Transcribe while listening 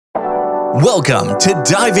Welcome to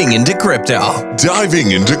Diving into Crypto.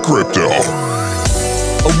 Diving into Crypto.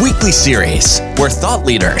 A weekly series where thought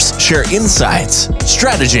leaders share insights,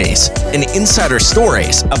 strategies, and insider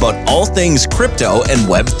stories about all things crypto and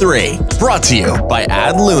Web3. Brought to you by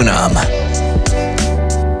Adon.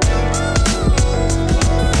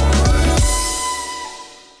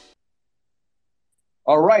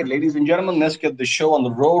 All right, ladies and gentlemen, let's get the show on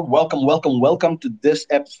the road. Welcome to this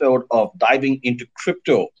episode of Diving into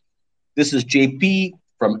Crypto. This is JP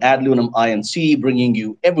from Adon Inc. bringing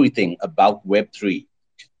you everything about Web3.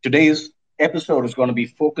 Today's episode is going to be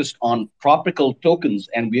focused on tropical tokens,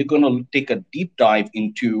 and we're going to take a deep dive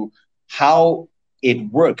into how it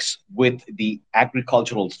works with the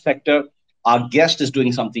agricultural sector. Our guest is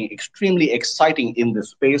doing something extremely exciting in this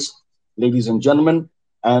space, ladies and gentlemen.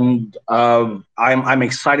 And I'm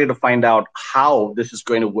excited to find out how this is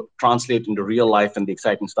going to translate into real life and the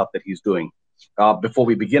exciting stuff that he's doing. Before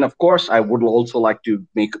we begin, of course, I would also like to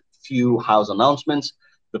make a few house announcements.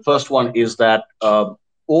 The first one is that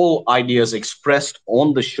all ideas expressed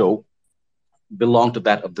on the show belong to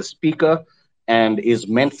that of the speaker and is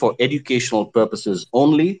meant for educational purposes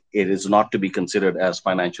only. It is not to be considered as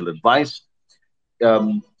financial advice.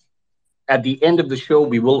 At the end of the show,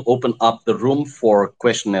 we will open up the room for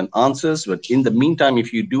question and answers. But in the meantime,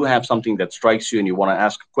 if you do have something that strikes you and you want to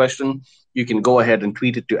ask a question, you can go ahead and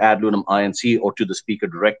tweet it to Adon Inc. or to the speaker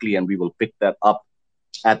directly, and we will pick that up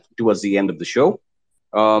towards the end of the show.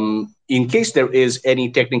 In case there is any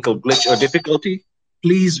technical glitch or difficulty,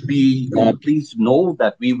 please know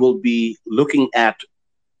that we will be looking at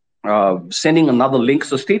sending another link.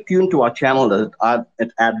 So stay tuned to our channel at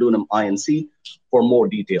Adon Inc. for more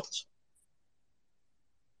details.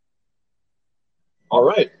 All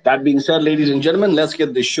right. That being said, ladies and gentlemen, let's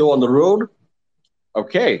get this show on the road.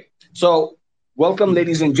 Okay. So welcome,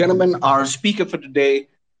 ladies and gentlemen. Our speaker for today,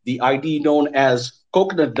 the ID known as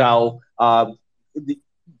Coconut DAO.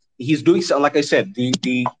 He's doing, like I said,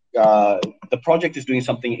 the project is doing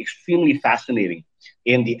something extremely fascinating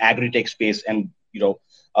in the agri-tech space. And,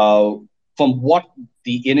 from what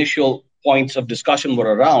the initial points of discussion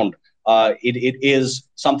were around, it is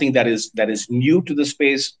something that is new to the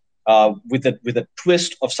space. With a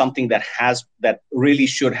twist of something that really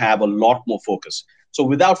should have a lot more focus. So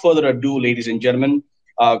without further ado, ladies and gentlemen,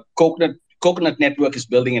 Coconut Network is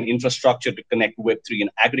building an infrastructure to connect Web3 and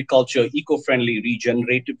agriculture, eco-friendly,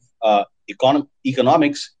 regenerative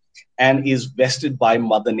economics, and is vested by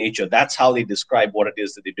Mother Nature. That's how they describe what it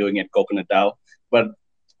is that they're doing at Coconut DAO. But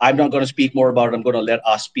I'm not going to speak more about it. I'm going to let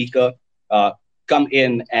our speaker come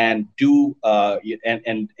in and do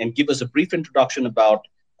and give us a brief introduction about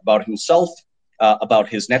himself, about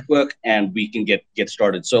his network, and we can get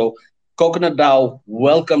started. So, Coconut DAO,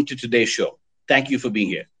 welcome to today's show. Thank you for being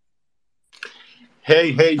here.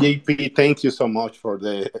 Hey, JP. Thank you so much for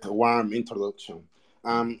the warm introduction.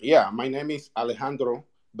 My name is Alejandro,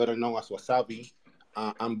 better known as Wasabi.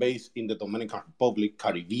 I'm based in the Dominican Republic,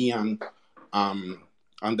 Caribbean.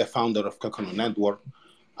 I'm the founder of Coconut Network.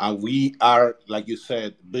 We are, like you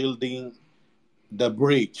said, building the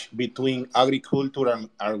bridge between agriculture and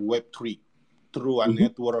Web3 through a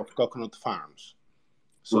network of coconut farms.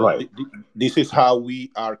 So right. This is how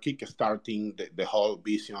we are kickstarting the whole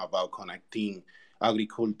vision about connecting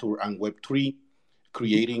agriculture and Web3,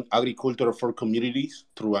 creating agriculture for communities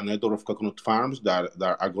through a network of coconut farms that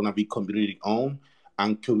are going to be community owned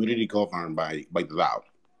and community governed by the DAO.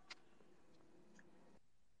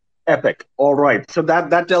 Epic. All right. So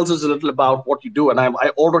that tells us a little about what you do. And I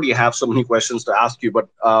already have so many questions to ask you, but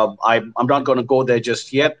I'm not going to go there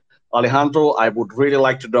just yet. Alejandro, I would really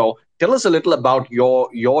like to know, tell us a little about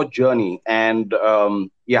your journey. And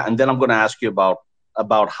and then I'm going to ask you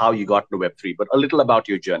about how you got into Web3, but a little about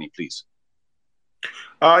your journey, please.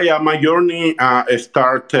 My journey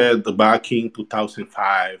started back in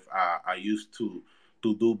 2005. I used to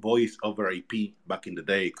do voice over IP back in the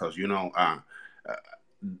day because,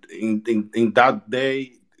 in that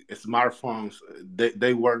day, smartphones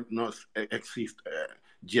they were not exist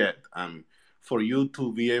yet. For you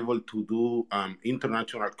to be able to do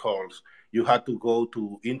international calls, you had to go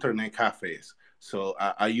to internet cafes. So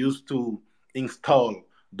I used to install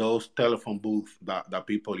those telephone booths that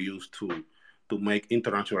people use to make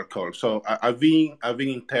international calls. So I've been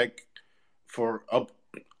in tech for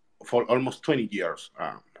almost 20 years.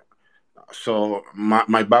 So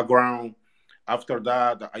my background. After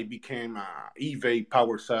that, I became an eBay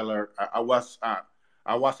power seller. I was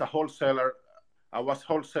a wholesaler. I was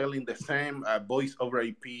wholesaling the same voice over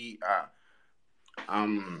IP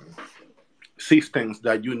systems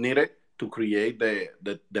that you needed to create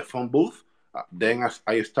the phone booth. Then as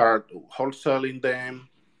I started wholesaling them,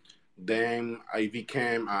 Then I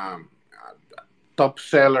became top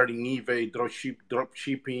seller in eBay, drop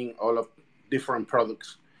shipping, all of different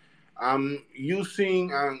products.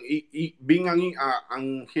 Using being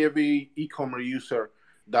an heavy e-commerce user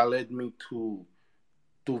that led me to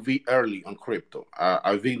be early on crypto.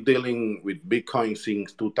 I've been dealing with Bitcoin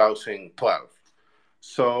since 2012.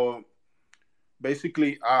 So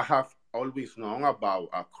basically, I have always known about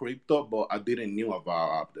crypto, but I didn't knew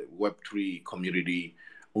about the Web3 community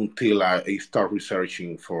until I start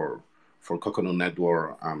researching for Coconut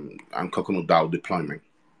Network and Coconut DAO deployment.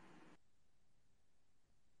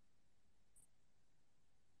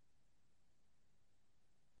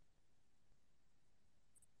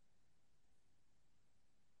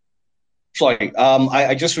 Sorry,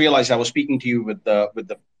 I just realized I was speaking to you with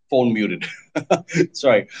the phone muted.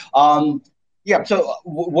 Sorry. Yeah. So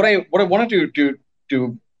what I wanted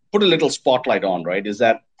to put a little spotlight on, right, is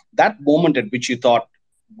that that moment at which you thought,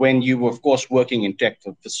 when you were, of course, working in tech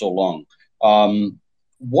for so long,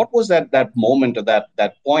 what was that moment or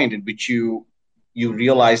that point at which you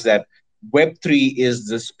realized that Web3 is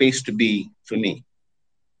the space to be for me?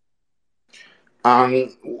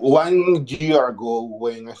 1 year ago,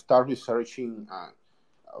 when I started researching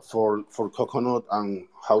for Coconut and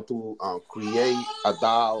how to create a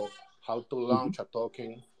DAO, how to Mm-hmm. launch a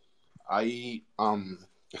token, I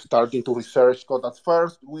started to research because at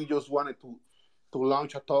first we just wanted to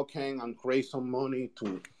launch a token and raise some money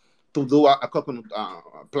to do a coconut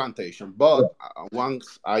plantation. But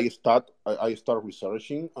once I start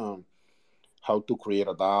researching how to create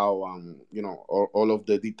a DAO and all of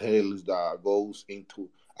the details that goes into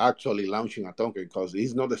actually launching a token, because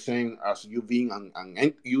it's not the same as you being an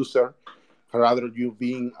end user, rather you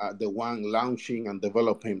being the one launching and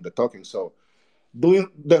developing the token. So doing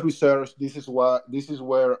the research, this is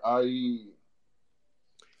where I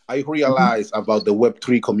realized about the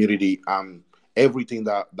Web3 community and everything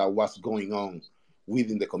that was going on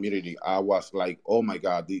within the community. I was like, oh my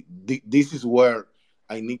God, this is where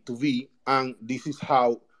I need to be. And this is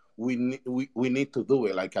how we need to do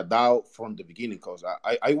it, like a DAO from the beginning. Because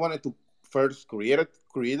I wanted to first create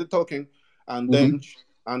a token and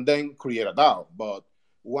Mm-hmm. then create a DAO. But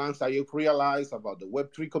once I realized about the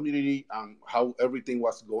Web3 community and how everything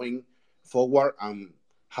was going forward and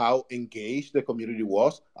how engaged the community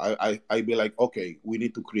was, I be like, okay, we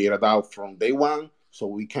need to create a DAO from day one so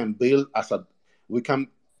we can build as a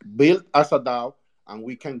DAO and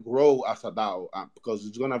we can grow as a DAO because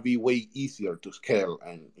it's gonna be way easier to scale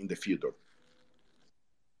and in the future.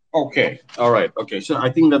 Okay. All right. Okay. So I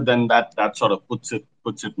think that then that sort of puts it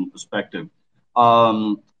in perspective.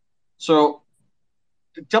 Um, so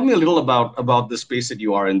tell me a little about the space that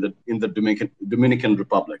you are in the Dominican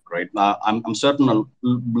Republic, right? I'm certain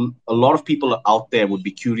a lot of people out there would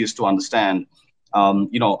be curious to understand,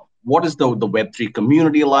 what is the Web3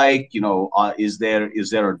 community like? Is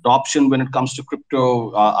there adoption when it comes to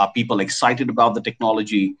crypto? Are people excited about the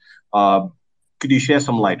technology? Uh, could you share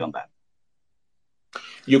some light on that?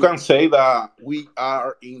 You can say that we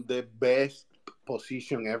are in the best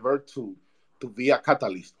position ever to be a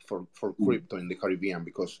catalyst for Mm. crypto in the Caribbean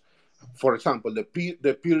because, for example, the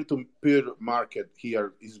peer to peer market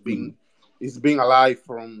here Mhm. is being alive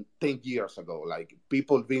from 10 years ago. Like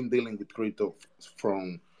people been dealing with crypto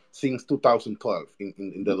from since 2012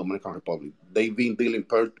 in the Dominican Republic. They've been dealing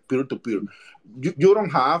peer to peer. You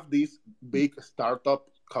don't have these big startup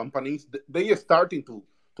companies. They are starting to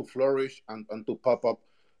flourish and to pop up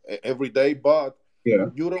every day, but Yeah.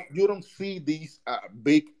 you don't see these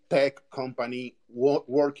big tech company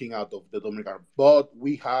working out of the Dominican. But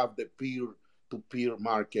we have the peer to peer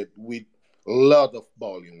market with a lot of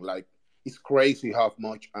volume. Like it's crazy how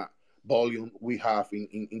much volume we have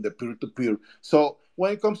in the peer to peer. So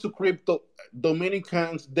when it comes to crypto,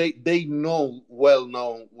 Dominicans they know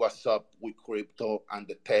what's up with crypto and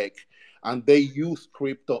the tech, and they use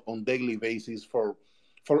crypto on daily basis for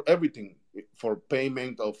everything, for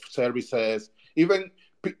payment of services. Even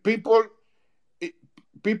people it,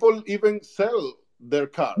 people even sell their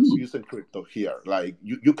cars Mm. using crypto here. Like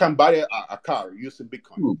you can buy a car using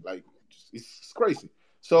Bitcoin. Mm. Like it's crazy.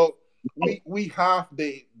 So Right. we have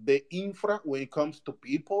the infra when it comes to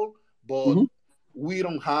people, but Mhm. we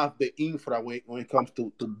don't have the infra when it comes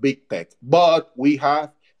to big tech. But we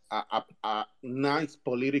have a nice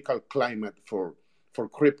political climate for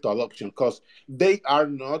crypto adoption because they are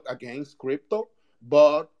not against crypto,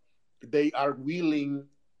 but they are willing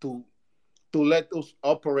to let us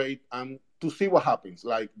operate and to see what happens.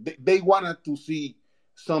 Like they wanted to see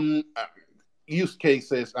some use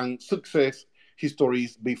cases and success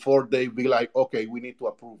histories before they be like, okay, we need to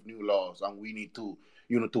approve new laws and we need to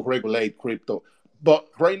to regulate crypto. But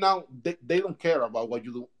right now, they don't care about what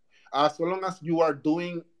you do, as long as you are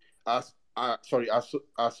doing as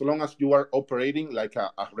long as you are operating like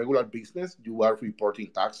a regular business, you are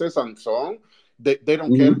reporting taxes and so on. They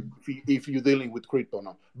don't care Mhm. if you're dealing with crypto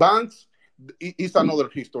now. Banks, it's another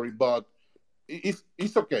history, but it's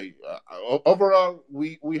okay. Overall,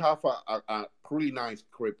 we have a pretty nice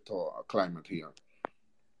crypto climate here.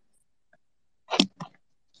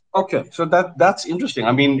 Okay, so that's interesting.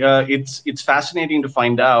 I mean, it's fascinating to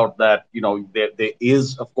find out that there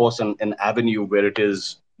is, of course, an avenue where it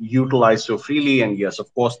is utilized so freely, and yes,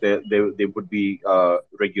 of course, there would be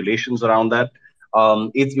regulations around that.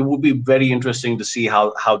 It would be very interesting to see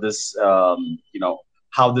how this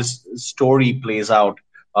how this story plays out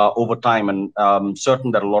over time, and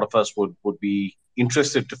certain that a lot of us would be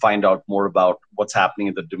interested to find out more about what's happening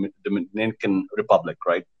in the Dominican Republic,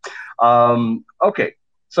 right? Okay,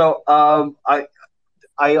 so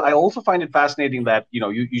I also find it fascinating that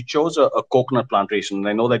you chose a coconut plantation, and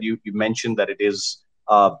I know that you mentioned that it is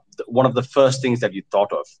one of the first things that you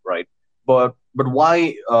thought of, right? But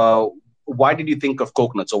why did you think of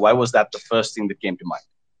coconuts, or why was that the first thing that came to mind?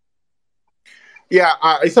 Yeah,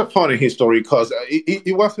 it's a funny history because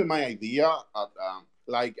it wasn't my idea.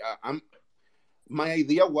 My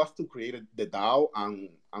idea was to create the DAO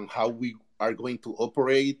and how we are going to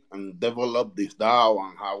operate and develop this DAO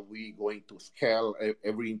and how we going to scale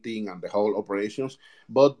everything and the whole operations.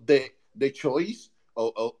 But the choice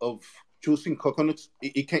of choosing coconuts,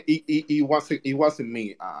 it wasn't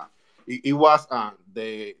me. It was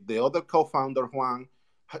the other co-founder Juan.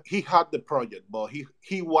 He had the project, but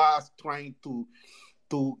he was trying to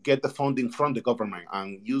get the funding from the government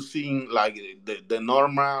and using like the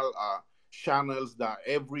normal channels that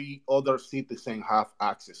every other citizen have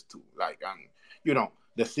access to, like, and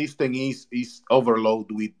the system is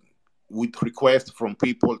overloaded with requests from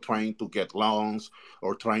people trying to get loans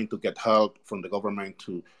or trying to get help from the government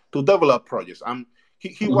to develop projects.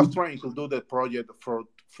 He was Hmm. trying to do the project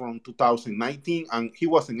from 2019 and he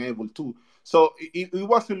wasn't able to, so it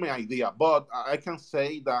wasn't my idea, but I can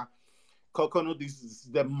say that coconut is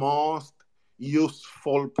the most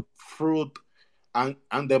useful fruit and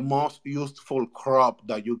the most useful crop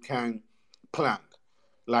that you can plant.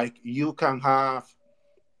 Like you can have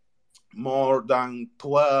more than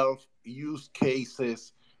 12 use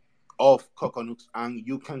cases of coconuts and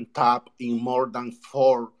you can tap in more than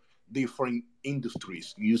four different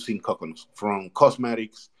industries using coconuts, from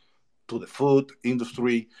cosmetics to the food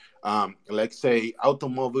industry. Let's say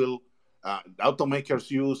automakers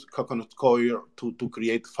use coconut coir to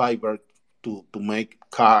create fiber to make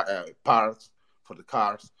car parts for the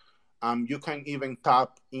cars. You can even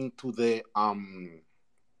tap into the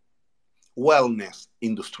wellness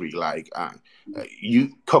industry, like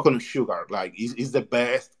you coconut sugar, like is the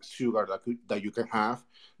best sugar that you can have,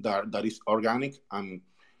 that is organic, and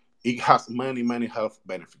it has many health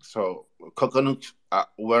benefits. So coconuts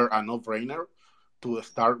were a no-brainer to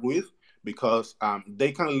start with because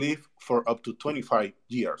they can live for up to 25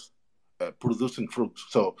 years producing fruits.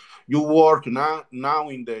 So you work now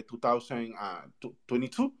in the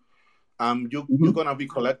 2022, you're Hmm. gonna be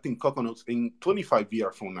collecting coconuts in 25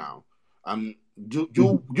 years from now. Hmm.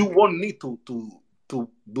 You won't need to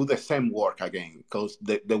do the same work again because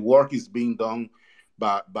the work is being done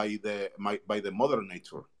by the mother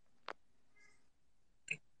nature.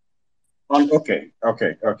 Okay.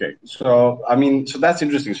 So, I mean, so that's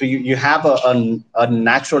interesting. So you have a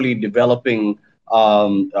naturally developing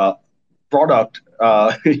product,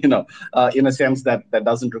 in a sense that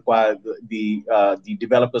doesn't require the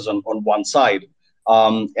developers on one side.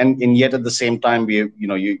 And yet at the same time,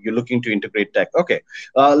 you're looking to integrate tech. Okay,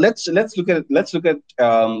 let's look at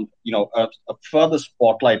a further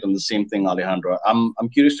spotlight on the same thing, Alejandro. I'm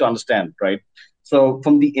curious to understand, right? So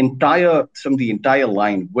from the entire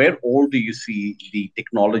line, where all do you see the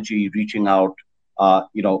technology reaching out,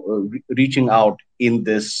 reaching out in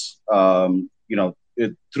this,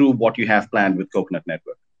 through what you have planned with Coconut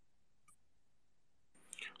Network?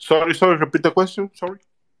 Sorry, repeat the question. Sorry.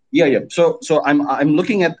 Yeah. So I'm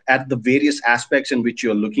looking at the various aspects in which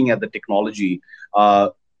you're looking at the technology,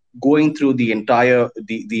 going through the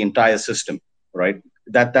entire system, right?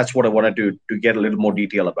 That's what I wanted to get a little more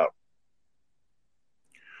detail about.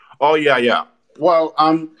 Oh yeah. Well,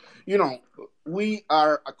 you know, we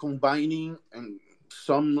are combining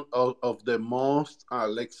some of the most,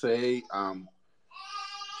 let's say,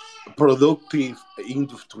 productive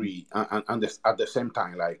industry and at the same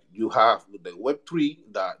time, like you have the Web3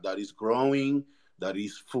 that is growing, that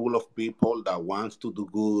is full of people that wants to do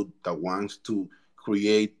good, that wants to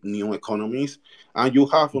create new economies, and you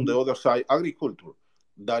have on the other side agriculture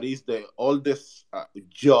that is the oldest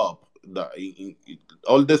job,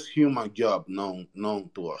 oldest human job known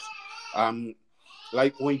to us. Um,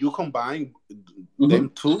 like when you combine Mm-hmm.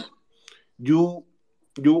 them two, you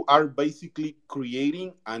you are basically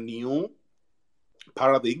creating a new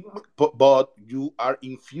paradigm, but you are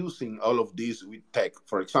infusing all of this with tech.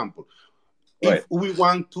 For example, Right. if we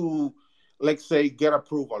want to, let's say, get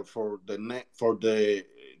approval for the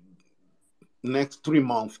next 3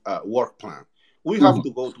 month work plan, we have Mm-hmm.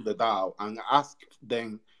 to go to the DAO and ask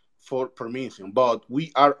them for permission. But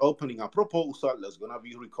we are opening a proposal that's gonna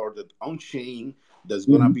be recorded on chain, that's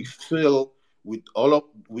gonna Mm-hmm. be filled with a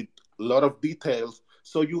lot of details.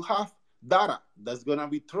 So you have data that's gonna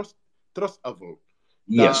be trustable. That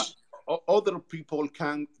Yes. other people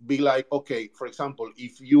can be like, okay, for example,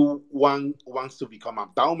 if you wants to become a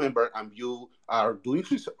DAO member and you are doing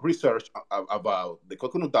research about the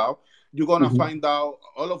Coconut DAO, you're gonna Mm-hmm. find out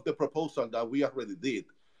all of the proposals that we already did.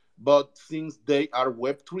 But since they are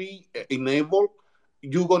Web3 enabled,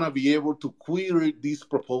 you're gonna be able to query these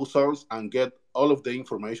proposals and get all of the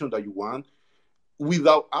information that you want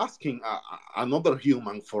without asking another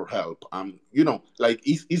human for help. Like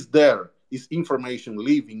it's there. It's information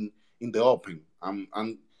living in the open.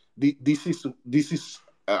 And this is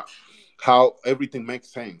uh, how everything makes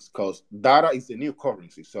sense because data is the new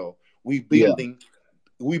currency. So we Yeah. building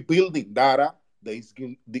we building data that is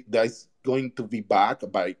going to be backed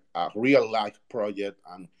by a real life project,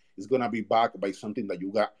 and it's going to be backed by something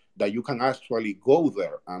that you can actually go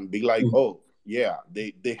there and be like, Mm-hmm. oh yeah,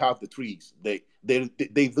 they have the trees, they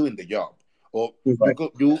doing the job. Or Right.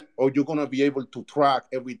 you're going to be able to track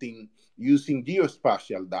everything using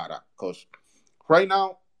geospatial data, because right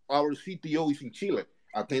now our CTO is in Chile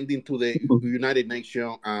attending to the Mm-hmm. United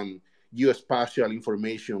Nations Geospatial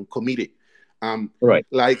Information Committee. um, Right.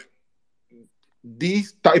 like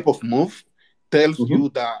this type of move tells Mm-hmm. you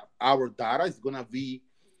that our data is gonna be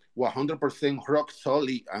 100% rock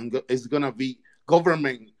solid, and it's gonna be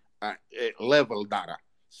government level data.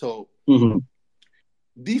 So Mm-hmm.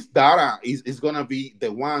 this data is gonna be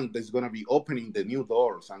the one that's gonna be opening the new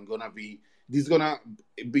doors, and gonna be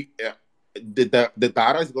the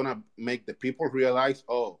data is gonna make the people realize,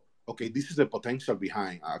 oh, okay, this is the potential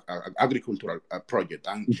behind a agricultural project,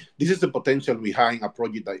 and this is the potential behind a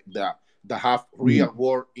project that have Mm-hmm. real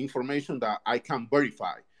world information that I can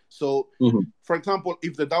verify. So Mm-hmm. for example,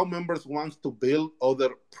 if the DAO members wants to build other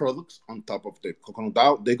products on top of the Coconut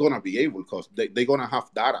DAO, they're gonna be able, because they're gonna have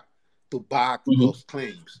data to back Mm-hmm. those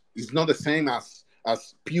claims. It's not the same as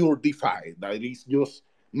pure DeFi that is just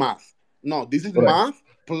math. No, this is Right. math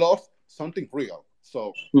plus something real.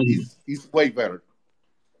 So Mm-hmm. it's way better.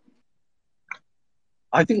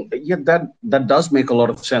 I think yeah, that does make a lot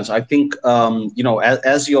of sense. I think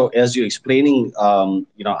as you're explaining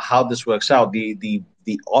how this works out, the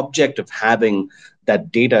object of having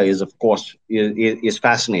that data is of course is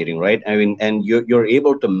fascinating, right? I mean, and you're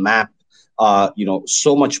able to map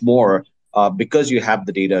so much more because you have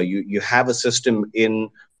the data. You have a system in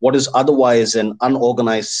what is otherwise an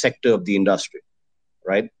unorganized sector of the industry,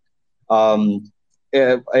 right? um,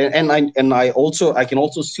 and I can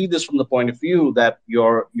also see this from the point of view that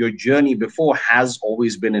your journey before has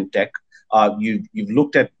always been in tech. You've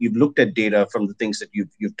looked at data from the things that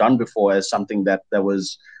you've done before as something that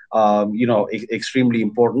was extremely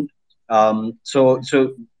important. So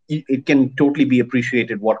it can totally be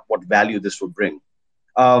appreciated what value this would bring.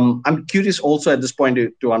 I'm curious also at this point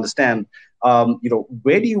to understand,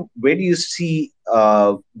 where do you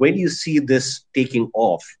see this taking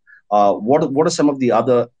off? What are some of the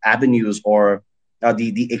other avenues or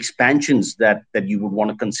the expansions that you would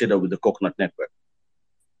want to consider with the Coconut Network?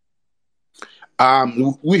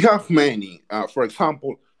 We have many. For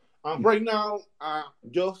example, right now,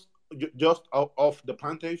 just off the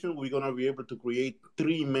plantation, we're gonna be able to create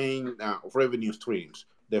three main revenue streams.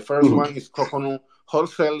 The first Hmm. one is coconut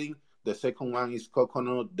wholesaling. The second one is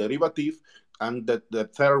coconut derivative, and the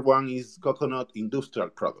third one is coconut industrial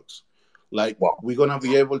products. Like Wow. we're gonna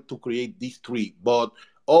be able to create these three, but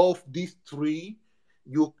of these three,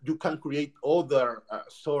 you can create other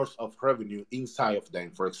source of revenue inside of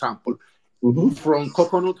them. For example, Hmm. from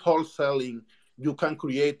coconut wholesaling, you can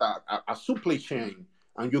create a supply chain,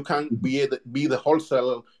 and you can be the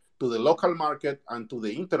wholesaler to the local market and to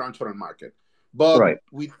the international market. But Right.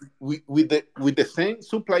 with the same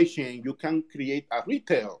supply chain, you can create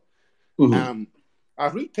Hmm. um, a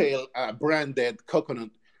retail branded coconut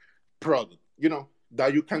product.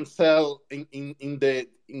 That you can sell in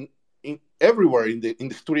everywhere, in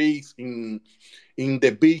the streets, in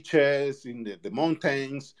the beaches, in the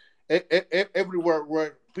mountains, everywhere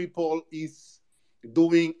where people is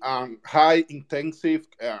doing high intensive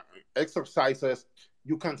exercises,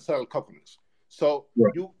 you can sell coconuts. So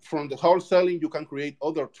Right. you from the wholesaling, you can create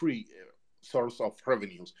other three source of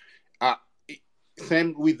revenues. Uh,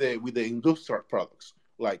 Same with the industrial products.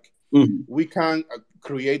 Like Mm-hmm. we can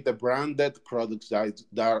create the branded products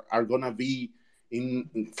that are gonna be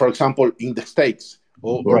for example, in the States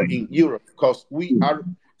or Right. in Europe, because we are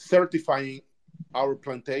Mm-hmm. certifying our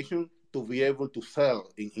plantation to be able to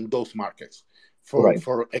sell in those markets Right.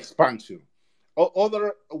 for expansion.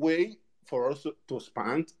 Other way for us to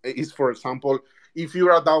expand is, for example, if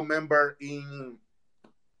you're a DAO member in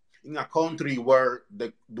a country where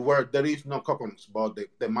there is no coconuts, but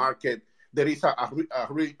the market there is a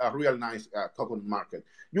real nice coconut market.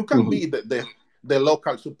 You can Mm-hmm. be the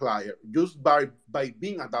local supplier just by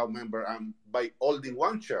being a DAO member and by holding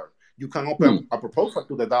one share. You can open Mm-hmm. a proposal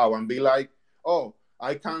to the DAO and be like, oh,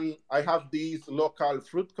 I have this local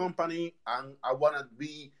fruit company and I want to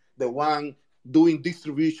be the one doing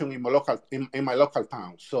distribution in my local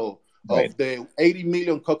town. So Right. of the 80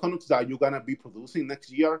 million coconuts that you're gonna be producing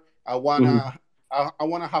next year, Mm-hmm. I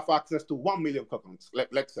wanna have access to 1 million coconuts,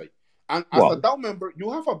 let's say. And as a Wow. DAO member,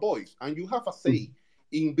 you have a voice and you have a Mm-hmm. say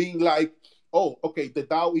in being like, oh, okay, the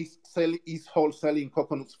DAO is wholesaling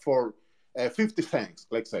coconuts for 50 cents,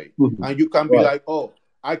 let's say, Mm-hmm. and you can be Right. like, oh,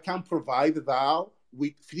 I can provide the DAO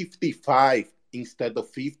with 55 instead of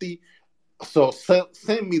 50, so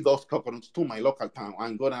send me those coconuts to my local town.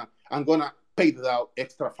 I'm gonna pay the DAO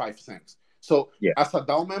extra 5 cents. So Yeah. as a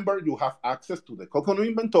DAO member, you have access to the coconut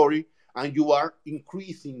inventory, and you are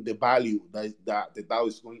increasing the value that the DAO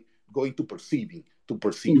is going to perceive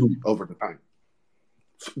Mm-hmm. over the time.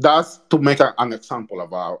 That's to make an example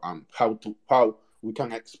about how we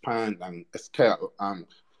can expand and scale.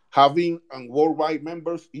 Having worldwide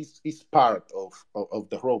members is part of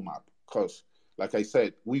the roadmap, because, like I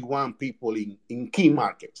said, we want people in key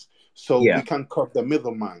markets so Yeah. we can cut the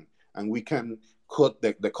middleman and we can cut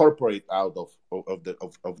the corporate out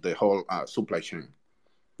of the whole supply chain.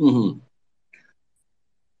 Mm-hmm.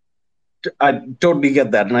 I totally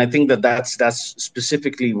get that, and I think that that's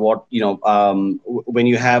specifically what when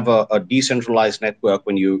you have a decentralized network,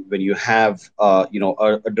 when you have a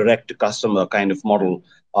direct to customer kind of model,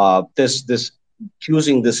 this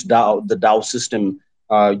choosing this DAO, the DAO system,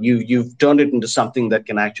 you've turned it into something that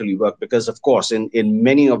can actually work, because of course in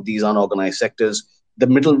many of these unorganized sectors, the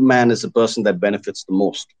middleman is the person that benefits the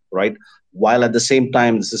most, right? While at the same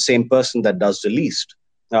time, it's the same person that does the least.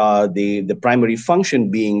 The primary function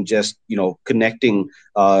being just connecting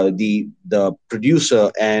the producer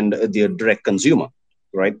and the direct consumer,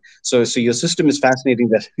 right? So your system is fascinating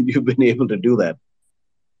that you've been able to do that.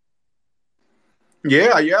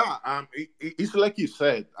 Yeah, yeah. It's like you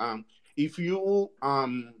said. If you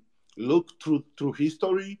look through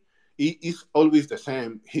history, it's always the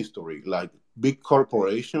same history. Like big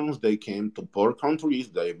corporations, they came to poor countries,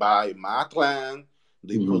 they buy mad land,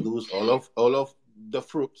 they Hmm. produce all of the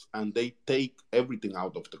fruits, and they take everything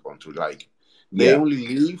out of the country. Like they Yeah. only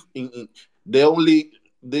live they only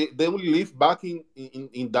they only live back in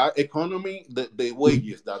that economy the Mhm.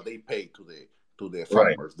 wages that they pay to the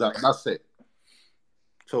Right. farmers. That's it.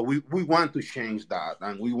 So we want to change that,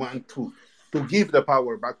 and we want to give the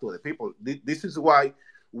power back to the people. This is why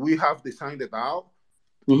we have designed it out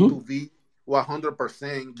Hmm. to be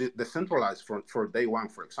 100% decentralized for day one.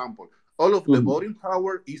 For example, all of the Hmm. voting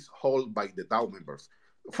power is held by the DAO members.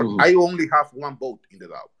 Hmm. I only have one vote in the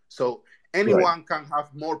DAO, so Right. anyone can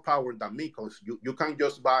have more power than me, because you can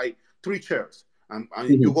just buy three chairs, and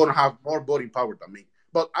you're Hmm. gonna have more voting power than me.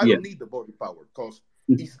 But I Yeah. don't need the voting power, because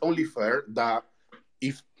Mhm. it's only fair that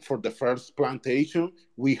if for the first plantation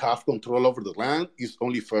we have control over the land, it's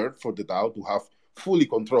only fair for the DAO to have fully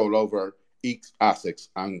control over its assets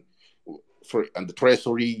and the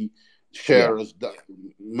treasury Yeah. shares, the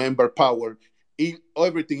member power.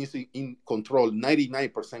 Everything is in control.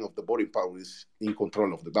 99% of the voting power is in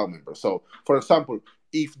control of the DAO member. So, for example,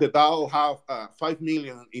 if the DAO have 5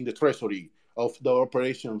 million in the treasury of the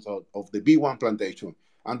operations of the B1 plantation,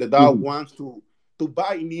 and the DAO Hmm. wants to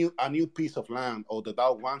buy a new piece of land, or the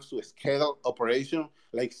DAO wants to scale operation,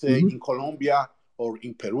 like say Hmm. in Colombia or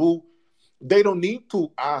in Peru, they don't need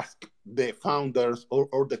to ask the founders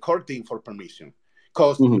or the core team for permission,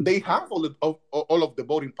 because Hmm. they have all of the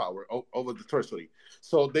voting power over the treasury.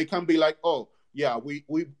 So they can be like, oh yeah,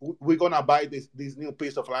 we're gonna buy this new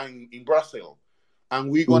piece of land in Brazil,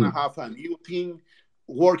 and we're gonna Hmm. have a new team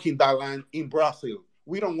working that land in Brazil.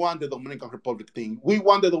 We don't want the Dominican Republic team. We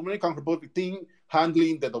want the Dominican Republic team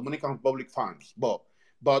handling the Dominican Republic funds, but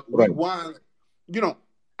we Right. want, you know,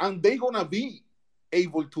 and they're gonna be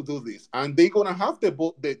able to do this, and they're gonna have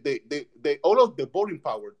the all of the voting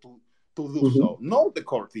power to do Hmm. so. Not the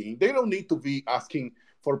core team. They don't need to be asking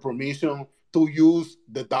for permission to use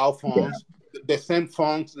the DAO Yeah. funds, the same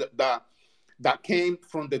funds that came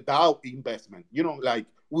from the DAO investment. Like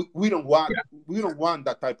we don't want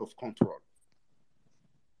that type of control.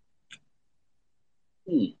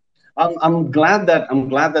 Hmm. I'm glad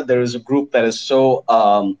that there is a group that is so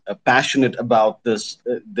passionate about this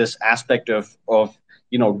aspect of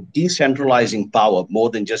decentralizing power more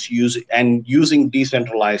than just using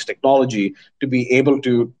decentralized technology to be able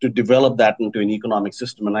to develop that into an economic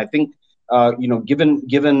system. And I think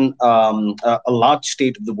given a large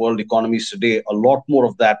state of the world economies today, a lot more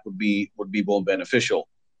of that would be more beneficial.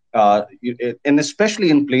 And especially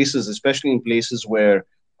in places where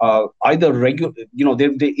either regular,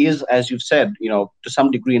 there is, as you've said, to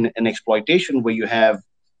some degree, an exploitation where you have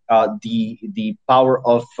the power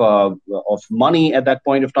of money at that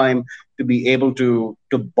point of time to be able to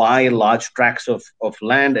buy large tracts of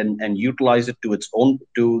land and utilize it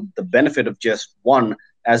to the benefit of just one,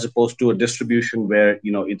 as opposed to a distribution where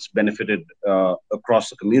it's benefited across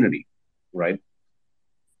the community, right?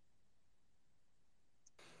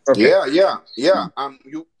 Perfect. Yeah.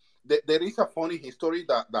 There is a funny history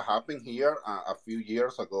that happened here a few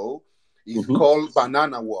years ago. It's Hmm. called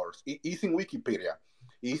Banana Wars. It's in Wikipedia.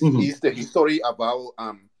 Hmm. It's the history about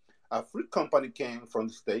a fruit company came from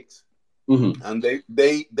the States, Hmm. and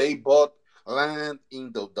they bought land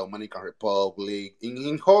in the Dominican Republic.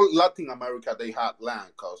 In whole Latin America, they had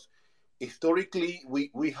land because historically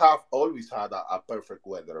we have always had a perfect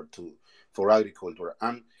weather to for agriculture.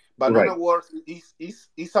 And Right. Banana Wars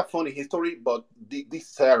is a funny history, but this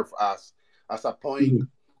serve as a point Hmm.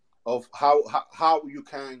 of how you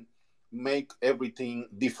can make everything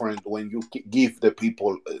different when you give the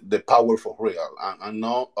people the power for real, and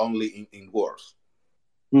not only in wars.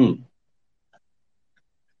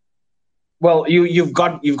 Well, you've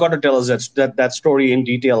got to tell us that story in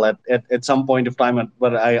detail at some point of time.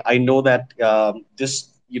 But I know that this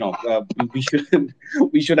we should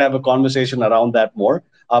we should have a conversation around that more.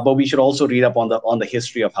 But we should also read up on the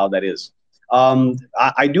history of how that is.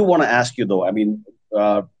 I do want to ask you though. I mean,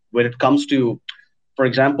 when it comes to, for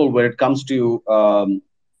example, when it comes to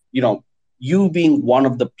you know you being one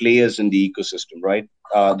of the players in the ecosystem, right?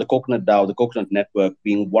 The Coconut DAO, the Coconut Network,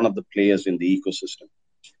 being one of the players in the ecosystem,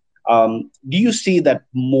 do you see that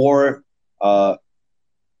uh,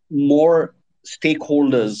 more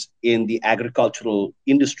stakeholders in the agricultural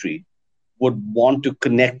industry would want to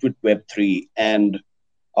connect with Web3? And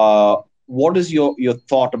what is your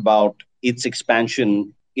thought about its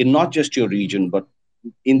expansion in not just your region, but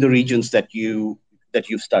in the regions that you've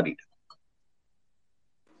studied?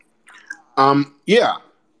 Yeah,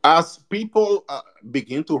 as people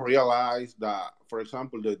begin to realize that, for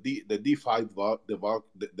example, the DeFi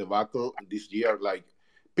debacle this year, like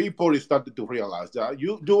people started to realize that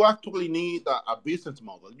you actually need a business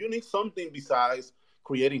model. You need something besides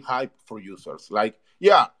creating hype for users. Like,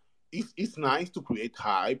 yeah, it's nice to create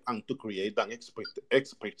hype and to create an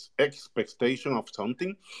expectation of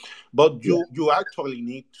something, but Yeah. you actually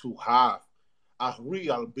need to have a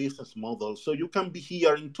real business model so you can be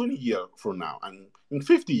here in 20 years from now and in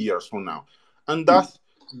 50 years from now. And Hmm.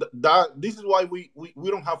 this is why we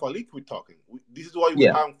don't have a liquid token. This is why we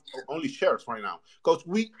Yeah. have only shares right now, because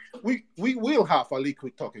we will have a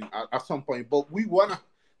liquid token at some point, but we want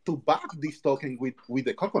to back this token with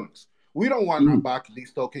the coconuts. We don't want to Mhm. back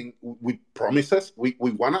this token with promises. We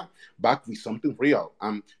want to back with something real.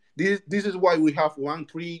 This is why we have one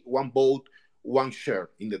tree, one vote, one share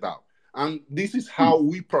in the DAO. And this is how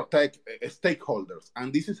we protect stakeholders.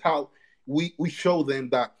 And this is how we show them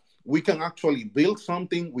that we can actually build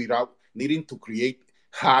something without needing to create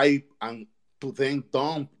hype and to then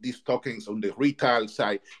dump these tokens on the retail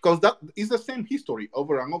side. Because that is the same history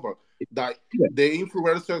over and over. That Yeah. the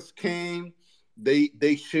influencers came,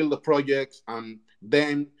 they shield the projects, and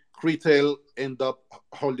then retail end up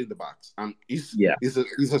holding the bags. And Yeah. it's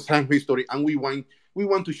the same history. And we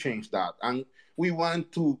want to change that. And we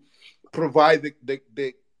want to provide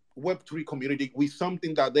the Web3 community with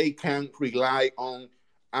something that they can rely on,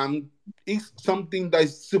 and it's something that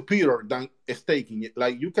is superior than staking it.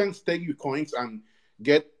 Like, you can stake your coins and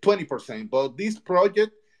get 20%, but this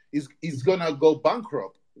project is gonna go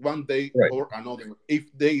bankrupt one day Right. or another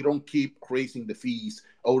if they don't keep raising the fees,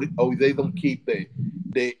 or they don't keep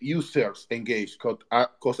the users engaged.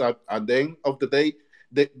 Because at the end of the day,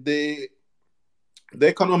 the the the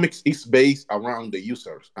economics is based around the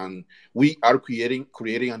users, and we are creating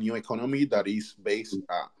a new economy that is based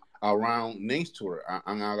around nature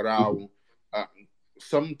and around uh,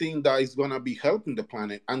 something that is gonna be helping the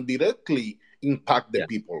planet and directly impact the Yeah.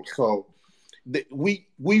 people. So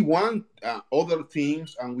we want other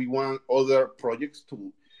things, and we want other projects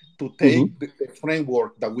to Hmm. take the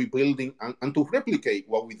framework that we're building, and to replicate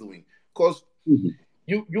what we're doing. Because Hmm.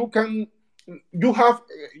 you can you have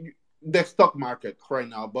the stock market right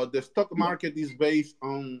now, but the stock Yeah. market is based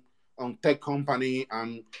on tech company,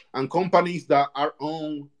 and companies that are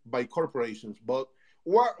owned by corporations. But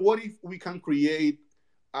what if we can create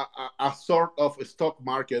a sort of a stock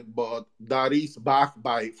market, but that is backed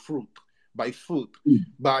by fruit, by food, Mm.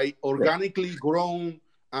 by Right. organically grown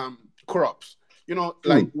crops?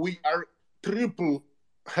 Like Mm. we are triple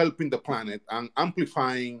helping the planet and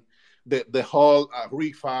amplifying the whole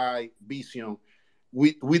refi vision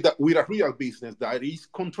with a real business that is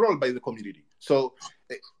controlled by the community. So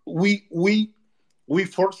eh, we we we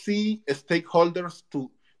foresee stakeholders to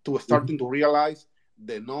Hmm. starting to realize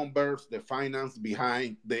the numbers, the finance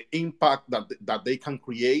behind the impact that they can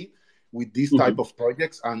create with these type Hmm. of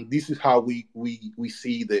projects, and this is how we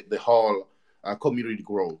see the whole community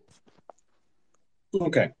grow.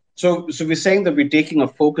 Okay. So we're saying that we're taking a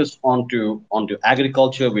focus onto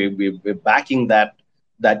agriculture. We're backing that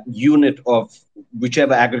unit of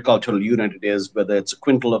whichever agricultural unit it is, whether it's a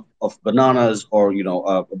quintal of bananas or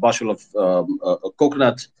a bushel of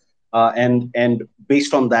coconuts, and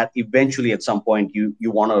based on that, eventually at some point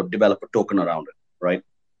you want to develop a token around it, right?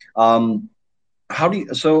 Um, how do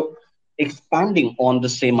you so expanding on the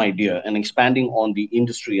same idea and expanding on the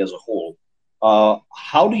industry as a whole?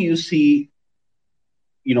 How do you see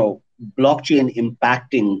you know blockchain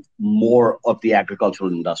impacting more of the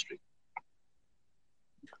agricultural industry?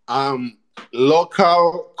 um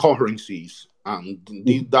Local currencies,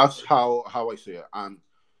 Mhm. that's how I say it. And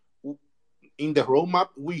in the roadmap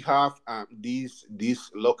we have this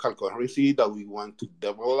local currency that we want to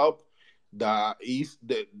develop. That is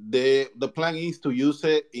the plan is to use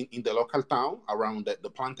it in the local town around the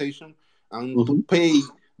plantation, and to Mhm. pay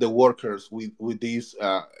the workers with this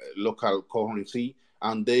local currency,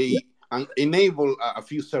 and Yeah. they and enable a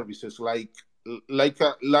few services like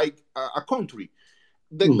a country.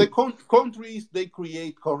 Mhm. Countries, they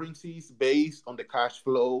create currencies based on the cash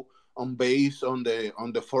flow, on based on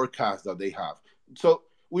the forecast that they have. So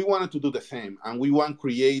we wanted to do the same, and we want to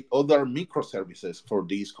create other microservices for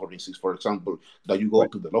these currencies. For example, that you go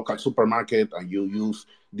Right. to the local supermarket and you use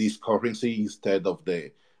this currency instead of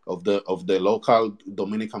the local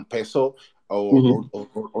Dominican peso, or or,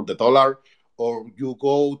 Mhm. or the dollar. Or you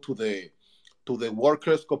go to the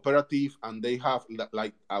workers cooperative, and they have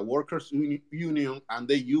like a workers union, and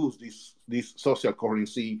they use this social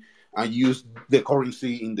currency, and use the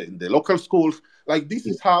currency in the local schools. Like, this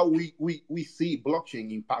Yeah. is how we see blockchain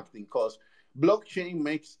impacting, because blockchain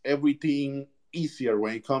makes everything easier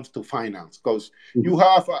when it comes to finance, because Mhm. you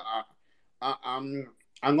have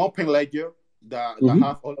an open ledger that Mhm.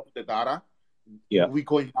 have all of the data. Yeah. We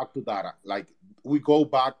going back to data, like we go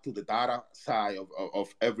back to the data side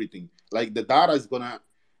of everything. Like, the data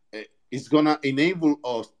is gonna enable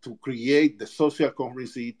us to create the social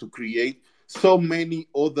currency, to create so many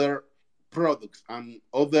other products and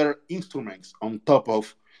other instruments on top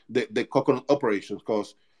of the coconut operations,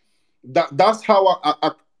 because that's how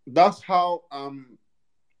that's how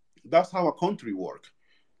a country works.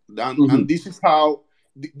 And Mhm. this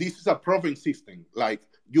is a proven system. Like,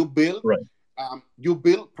 Right. you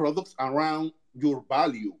build products around your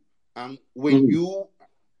value, and when Mhm. you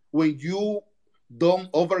don't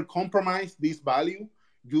over compromise this value,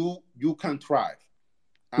 you can thrive.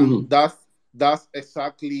 And Mhm. that's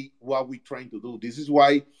exactly what we're trying to do. This is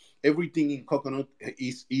why everything in coconut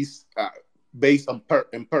is based on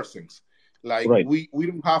persons. Like, Right. we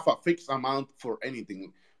don't have a fixed amount for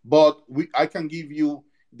anything, but I can give you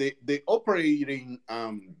the operating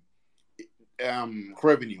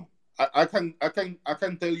revenue. I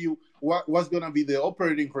can tell you what's gonna be the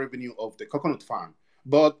operating revenue of the coconut farm,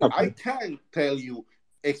 but I Okay. can't tell you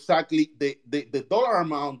exactly the dollar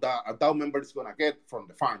amount that a DAO member is gonna get from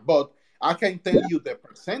the farm. But I can tell Yeah. you the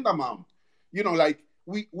percent amount. Like,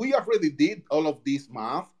 we already did all of this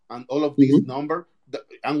math and all of these Mhm. number,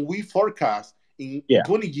 and we forecast in Yeah.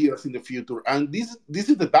 20 years in the future. And this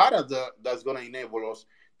is the data that's gonna enable us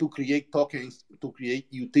to create tokens, to create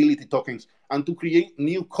utility tokens, and to create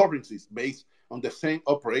new currencies based on the same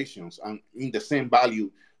operations and in the same value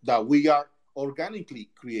that we are organically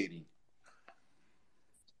creating.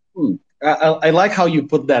 Hmm. I like how you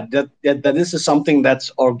put that this is something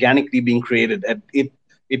that's organically being created, and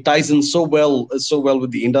it ties in so well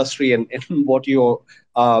with the industry and what your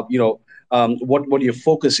what your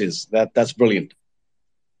focus is. That's brilliant.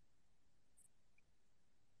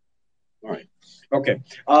 All right. Okay.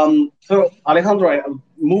 So Alejandro,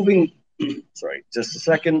 moving. Sorry, just a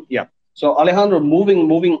second. Yeah. So Alejandro,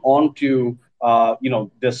 moving on to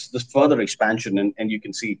this further expansion, and you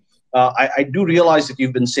can see, I do realize that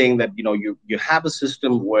you've been saying that you have a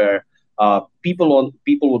system where people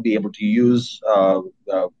will be able to use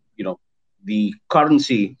you know the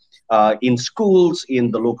currency in schools,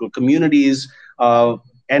 in the local communities,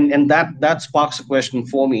 and that sparks a question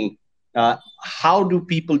for me. How do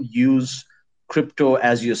people use crypto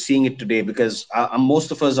as you're seeing it today? Because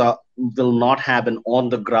most of us will not have an on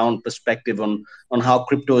the ground perspective on how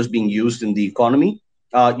crypto is being used in the economy.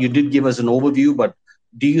 You did give us an overview, but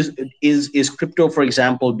do you is crypto, for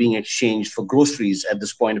example, being exchanged for groceries at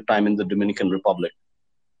this point of time in the Dominican Republic?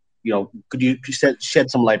 Could you shed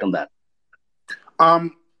some light on that?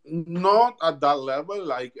 Not at that level.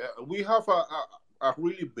 Like we have a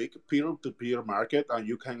really big peer-to-peer market, and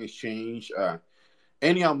you can exchange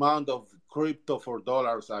any amount of crypto for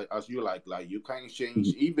dollars as you like. Like you can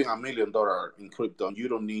exchange Mhm. even $1 million in crypto, and you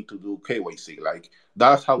don't need to do KYC. Like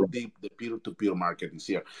that's how Right. deep the peer-to-peer market is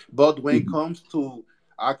here. But when it Mhm. comes to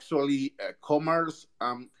actually commerce,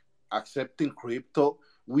 accepting crypto,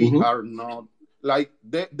 we Mhm. are not like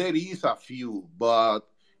there is a few, but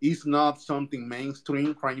it's not something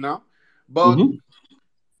mainstream right now. But Mhm.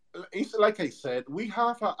 it's like I said, we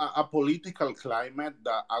have a political climate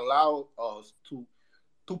that allow us to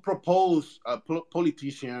propose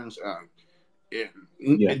politicians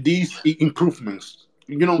Yeah. these improvements.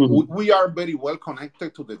 You know, Mhm. we are very well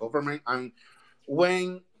connected to the government, and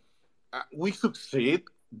when we succeed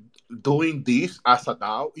doing this as a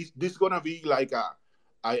DAO, is this gonna be like a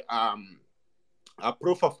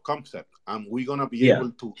proof of concept, and we're gonna be Yeah.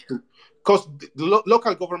 able to because the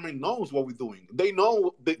local government knows what we're doing. They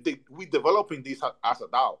know we're developing this as a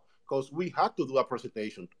DAO because we had to do a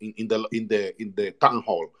presentation in the town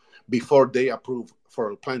hall before they approve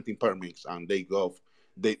for planting permits, and they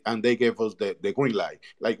gave us the green light.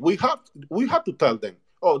 Like we have to tell them,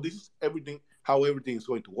 oh, this is everything how everything is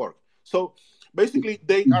going to work. So basically,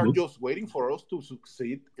 they are Mhm. just waiting for us to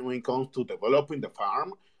succeed when it comes to developing the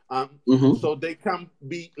farm, Mhm. so they can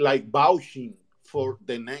be like vouching for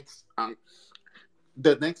the next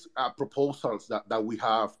proposals that we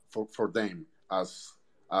have for them as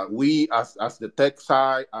we as the tech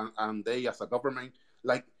side, and they as a government,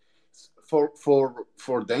 like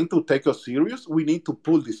for them to take us serious, we need to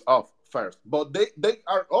pull this off first. But they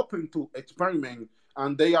are open to experiment,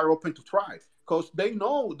 and they are open to try because they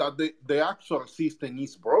know that the actual system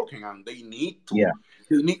is broken, and Yeah.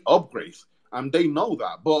 they need upgrades, and they know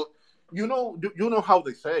that. But you know how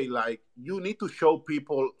they say, like, you need to show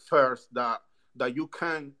people first that you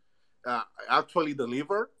can actually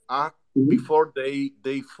deliver Mhm. before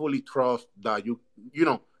they fully trust that you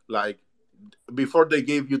know like before they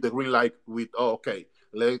gave you the green light with, oh, okay,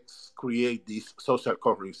 let's create this social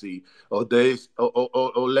currency, or this,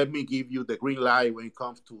 or let me give you the green light when it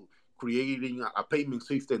comes to creating a payment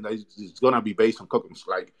system that is going to be based on tokens.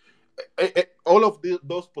 Like all of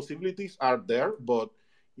those possibilities are there, but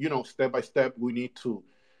step by step we need to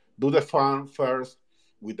do the farm first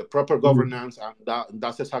with the proper Mhm. governance, and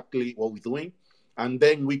that's exactly what we're doing. And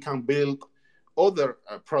then we can build other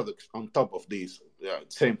products on top of this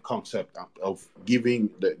same concept of giving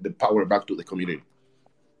the power back to the community.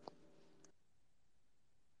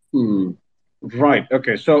 Hmm. Right.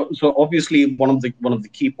 Okay. So obviously one of the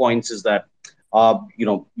key points is that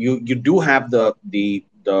you do have the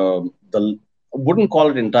I wouldn't call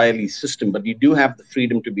it entirely system, but you do have the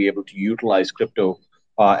freedom to be able to utilize crypto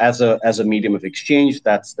as a medium of exchange.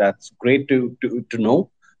 That's great to know.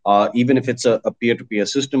 Even if it's a peer-to-peer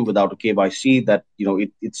system without a KYC, that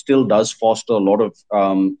it still does foster a lot of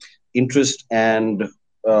interest and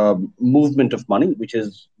movement of money, which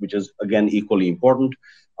is again equally important.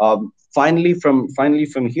 Finally from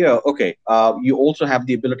here, okay, you also have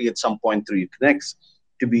the ability at some point through your connects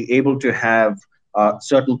to be able to have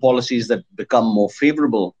certain policies that become more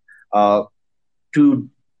favorable to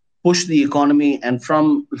push the economy, and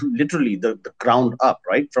from literally the ground up,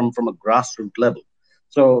 right, from a grassroots level.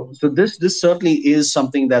 So this certainly is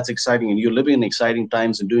something that's exciting, and you're living in exciting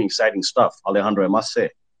times and doing exciting stuff, Alejandro, I must say.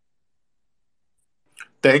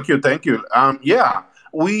 Thank you. Yeah,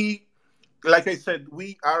 we, like I said,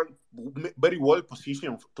 we are very well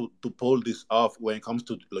positioned to pull this off when it comes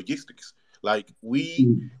to logistics. Like we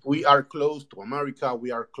are close to America,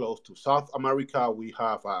 we are close to South America. We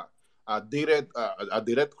have a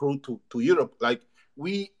direct route to Europe. Like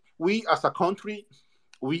we as a country,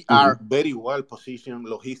 we are Mhm. very well positioned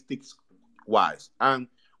logistics wise. And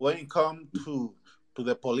when it comes to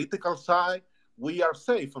the political side, we are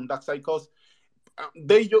safe on that side because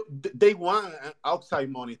they want outside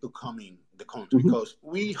money to come in the country Hmm. because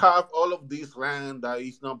we have all of this land that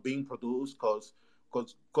is not being produced because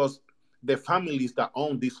the families that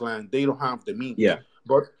own this land, they don't have the means, Yeah.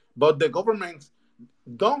 but the governments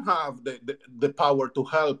don't have the power to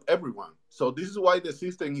help everyone. So this is why the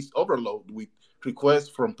system is overloaded with requests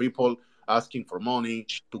from people asking for money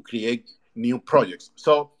to create new projects.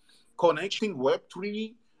 So connecting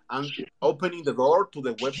Web3 and opening the door to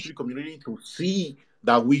the Web3 community to see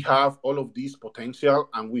that we have all of this potential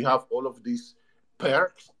and we have all of these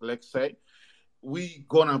perks, let's say, we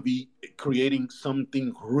gonna be creating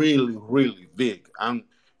something really really big. And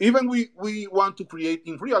even we want to create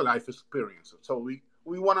in real life experiences. So we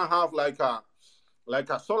want to have like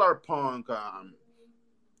a solar punk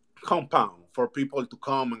compound for people to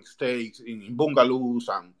come and stay in bungalows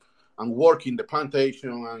and work in the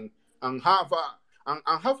plantation and have and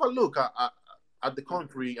have a look at the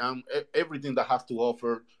country and everything that has to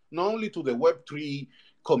offer, not only to the Web3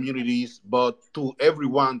 communities, but to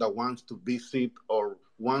everyone that wants to visit or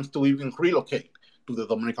wants to even relocate to the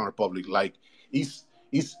Dominican Republic. Like, it's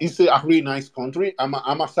a really nice country. I'm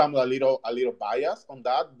a some a little biased on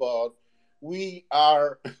that, but we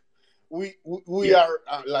are we Yeah.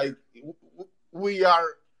 are we are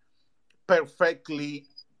perfectly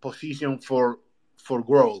positioned for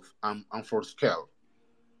growth and for scale.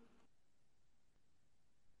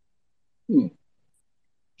 Hmm.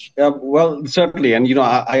 Well, certainly, and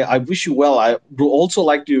I wish you well. I would also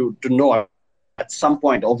like to know at some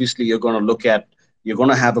point. Obviously, you're going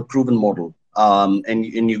to have a proven model, and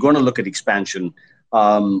you're going to look at expansion.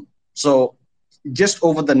 So, just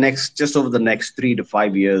over the next 3 to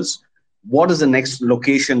 5 years, what is the next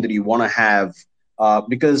location that you want to have?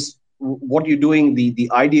 Because what you're doing, the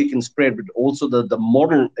idea can spread, but also the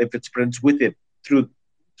model, if it spreads with it through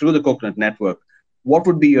through the Coconut Network, what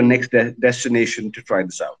would be your next destination to try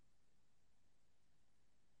this out?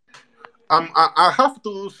 I have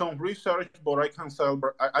to do some research, but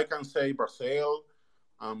I can say Brazil,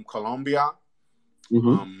 Colombia, Hmm.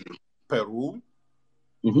 um, Peru,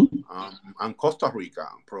 Hmm. and Costa Rica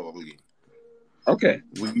probably. Okay.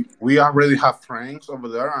 We already have friends over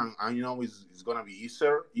there, and it's gonna be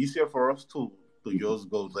easier for us to just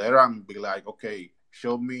go there and be like, okay,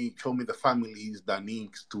 show me the families that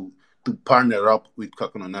needs to partner up with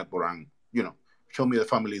Coconut Network, and show me the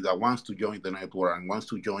family that wants to join the network and wants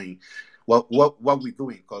to join what we're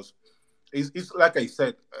doing. Because it's like I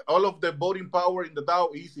said, all of the voting power in the DAO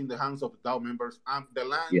is in the hands of the DAO members, and the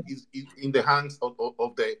land Yeah. is in the hands of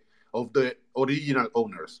the original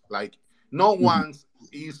owners. Like, no Hmm. one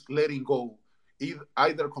is letting go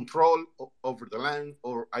either control over the land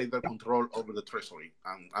or either control over the treasury,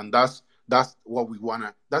 and that's what we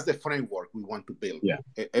wanna. That's the framework we want to build Yeah.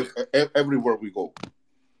 everywhere we go.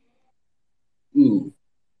 Mm.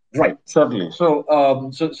 Right. Certainly. So,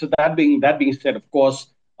 so that being said, of course,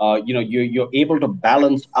 you're able to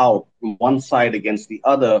balance out one side against the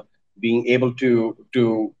other, being able to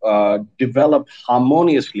develop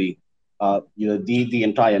harmoniously, the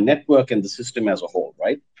entire network and the system as a whole.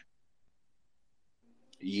 Right.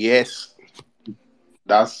 Yes,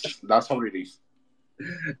 that's how it is.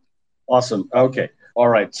 Awesome. Okay. All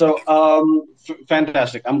right. So,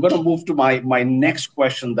 fantastic. I'm going to move to my next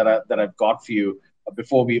question that I've got for you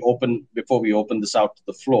before we open this out to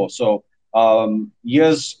the floor. So,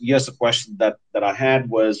 here's a question that I had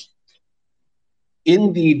was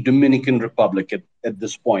in the Dominican Republic at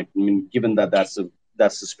this point. I mean, given that that's the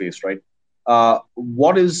space, right?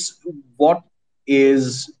 What is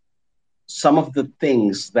some of the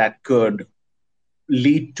things that could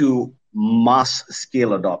lead to mass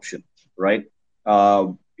scale adoption, right?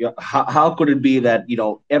 Yeah, how could it be that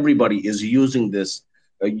everybody is using this,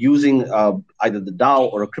 using either the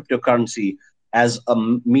DAO or a cryptocurrency as a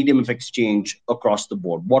medium of exchange across the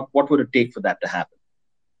board? What would it take for that to happen?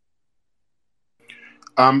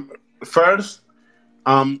 First,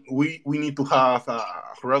 we need to have a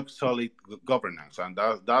rock solid governance, and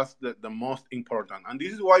that's the most important. And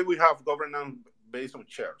this is why we have governance based on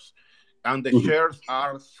shares, and the Hmm. shares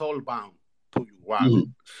are soul bound to your wallet.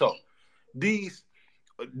 Hmm. So these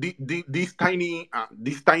this tiny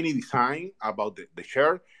design about the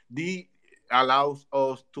share, the allows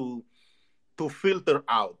us to filter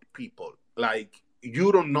out people. Like,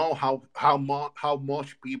 you don't know how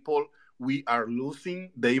much people we are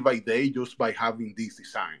losing day by day just by having this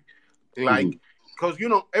design. Hmm. Like, because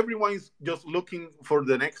everyone's just looking for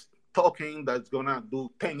the next token that's gonna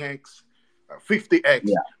do 10x, 50x,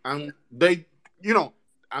 Yeah. and you know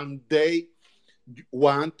they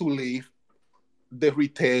want to leave the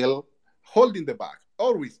retail holding the bag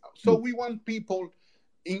always. So we want people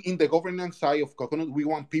in the governance side of Coconut, we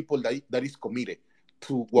want people that is committed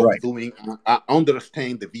to what we're Right. doing,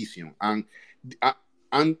 understand the vision, uh,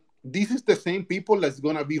 and this is the same people that's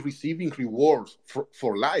gonna be receiving rewards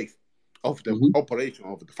for life of the Hmm. operation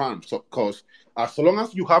of the farm. So, because as long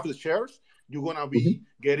as you have the shares, you're gonna Hmm. be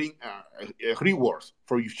getting rewards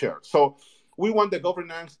for your shares. So, we want the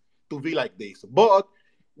governance to be like this, but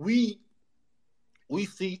we we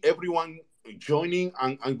see everyone joining,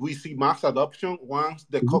 and we see mass adoption once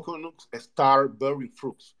the Hmm. coconuts start bearing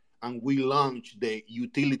fruits and we launch the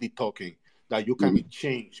utility token that you can Hmm.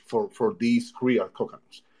 exchange for these real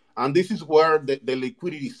coconuts. And this is where the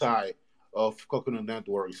liquidity side of Coconut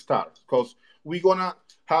Network starts, because we're gonna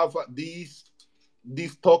have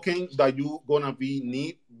this token that you're gonna be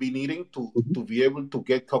needing Hmm. to be able to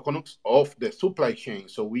get coconuts off the supply chain.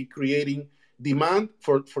 So we creating demand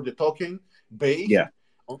for the token based Yeah.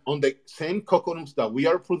 on the same coconuts that we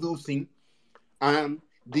are producing, and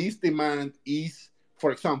this demand is,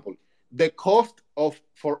 for example, the cost of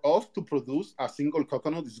for us to produce a single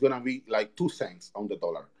coconut is gonna be like 2 cents on the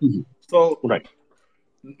dollar. Hmm. So Right.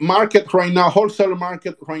 market right now, wholesale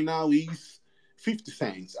market right now is 50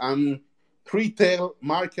 cents, and retail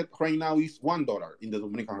market right now is $1 in the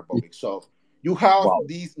Dominican Republic. So you have Wow.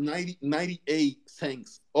 these 98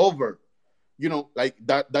 cents over, like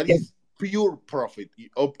that Yeah. is pure profit,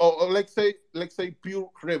 or let's say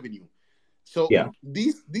pure revenue. So Yeah.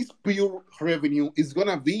 this pure revenue is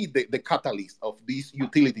gonna be the catalyst of these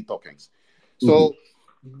utility tokens. Hmm. So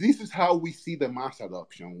this is how we see the mass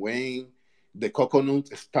adoption when the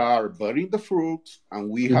coconuts start bearing the fruits, and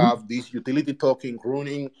we Hmm. have this utility token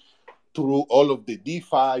running through all of the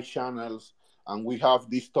DeFi channels, and we have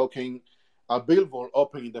this token available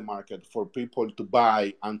open in the market for people to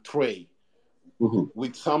buy and trade Hmm.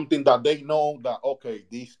 with something that they know that, okay,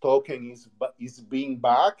 this token is being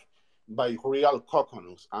backed by real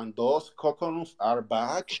coconuts, and those coconuts are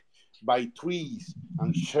backed by trees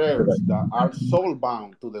and shares Right. that are soul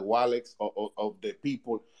bound to the wallets of the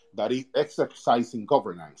people that is exercising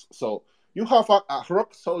governance. So you have a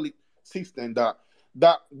rock solid system that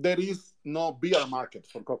there is no bear market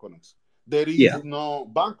for coconuts. There Yeah. is no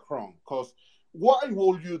bank run, because why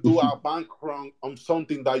would you do a bank run on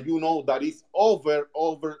something that you know that is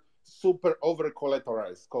super over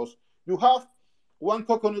collateralized? Because you have one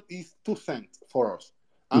coconut is 2 cents for us,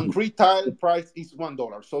 and Hmm. retail price is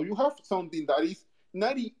 $1. So you have something that is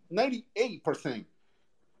 98%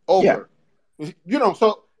 Yeah. over.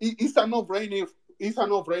 So it's a no-brainer. It's a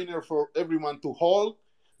no-brainer for everyone to hold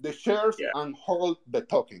the shares Yeah. and hold the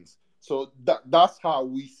tokens. So that's how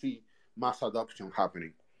we see mass adoption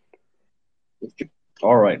happening. Okay.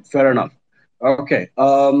 All right. Fair enough. Okay.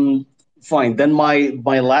 Fine. Then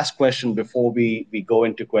my last question before we go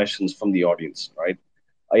into questions from the audience, right,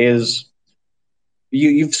 is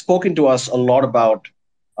you've spoken to us a lot about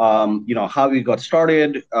how you got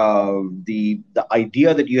started, the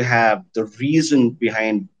idea that you have, the reason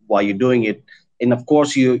behind why you're doing it, and of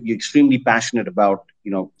course you're extremely passionate about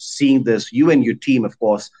seeing this. You and your team, of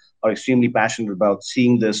course, are extremely passionate about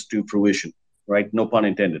seeing this to fruition, right? No pun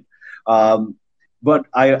intended. Um, but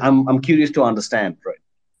I'm curious to understand, right?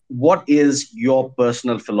 What is your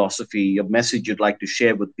personal philosophy, your message you'd like to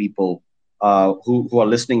share with people who are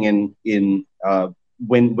listening in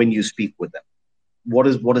when you speak with them? What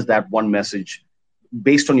is that one message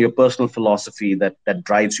based on your personal philosophy that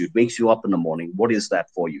drives you, wakes you up in the morning? What is that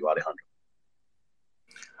for you, Alejandro?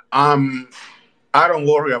 Um, I don't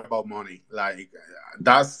worry about money. Like,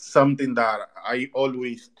 that's something that I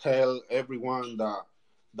always tell everyone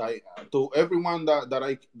to everyone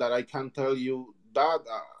that I can tell you that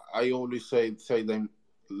I always say them,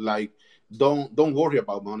 like, don't worry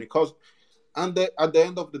about money, because at the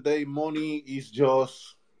end of the day, money is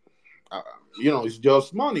just uh, it's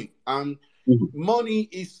just money, and Hmm. money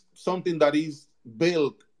is something that is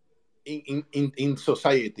built in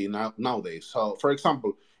society nowadays. So, for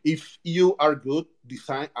example, if you are a good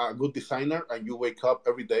designer, and you wake up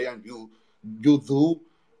every day and you do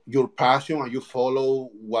your passion and you follow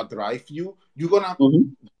what drives you, Hmm.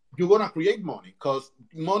 you're gonna create money, because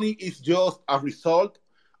money is just a result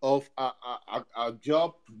of a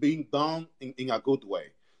job being done in a good way.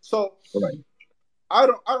 So Right. I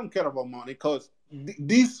don't care about money, because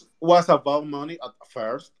this was about money at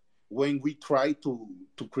first, when we tried to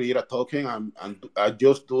create a token, and I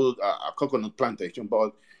just do a coconut plantation.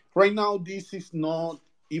 But right now this is not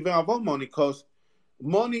even about money, because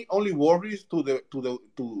money only worries to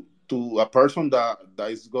a person that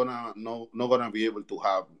is gonna not gonna be able to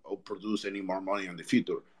have or produce any more money in the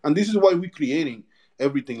future. And this is why we're creating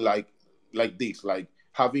everything like this, like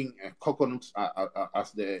having coconuts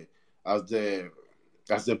as the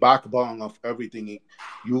as the backbone of everything,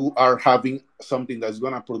 you are having something that's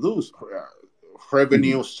going to produce Mhm.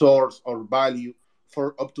 revenue source or value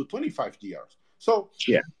for up to 25 years. So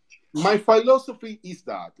Yeah. my philosophy is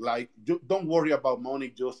that, like, don't worry about money,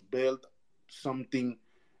 just build something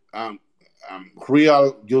um,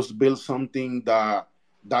 real, just build something that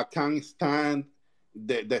can stand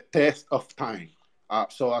the test of time.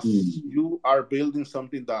 So as Mm. you are building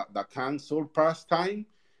something that can surpass time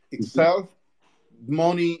Mhm. itself,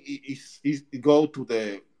 money is go to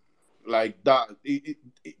the, like that,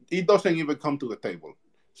 it doesn't even come to the table.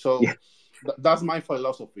 Yeah. So that's my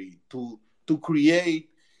philosophy, to create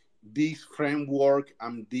this framework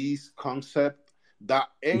and this concept that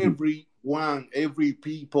Mhm. every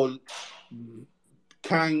people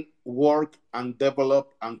can work and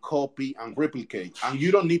develop and copy and replicate. And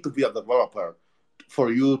you don't need to be a developer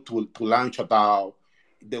for you to launch a DAO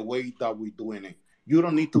the way that we're doing it. You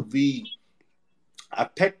don't need to be a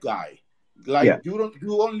tech guy. Like, Yeah.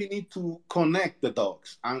 you only need to connect the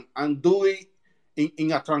dots and do it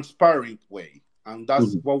in a transparent way. And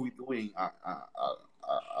that's Mhm. what we're doing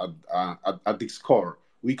at this core.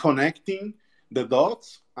 We connecting the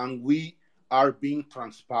dots, and we are being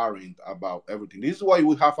transparent about everything. This is why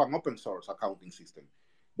we have an open source accounting system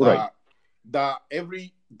Right. that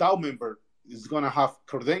every DAO member is gonna have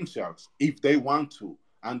credentials if they want to,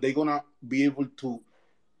 and they're gonna be able to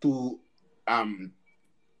um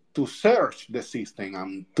to search the system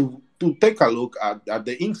and to take a look at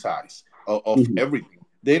the insights of Mhm. everything.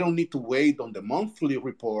 They don't need to wait on the monthly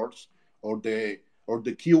reports or the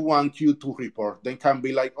Q1, Q2 report. They can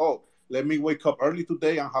be like, oh, let me wake up early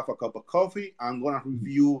today and have a cup of coffee. I'm gonna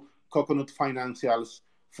review Coconut financials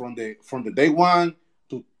from the day one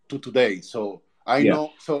to today. So I Yeah.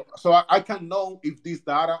 know, I can know if this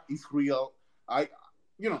data is real. I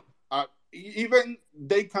you know even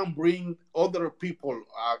they can bring other people,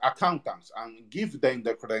 accountants, and give them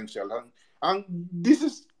the credential. And this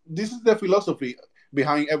is the philosophy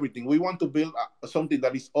behind everything. We want to build something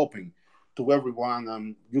that is open to everyone,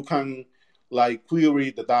 and you can, like,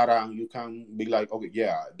 query the data, and you can be like, okay,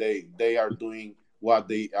 yeah, they are doing what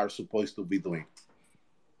they are supposed to be doing.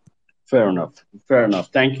 Fair enough. Fair enough.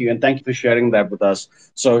 Thank you. And thank you for sharing that with us.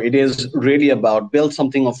 So it is really about build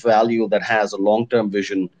something of value that has a long term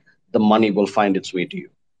vision. The money will find its way to you.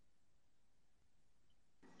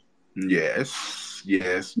 Yes,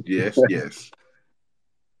 yes, yes, yes.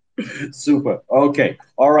 Super. Okay.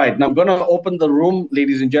 All right. Now I'm going to open the room,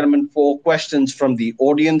 ladies and gentlemen, for questions from the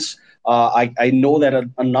audience. I know that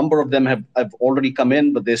a number of them have already come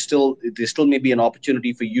in, but there still may be an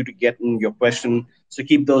opportunity for you to get in your question. So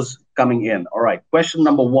keep those coming in. All right. Question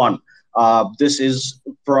number one. This is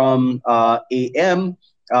from AM,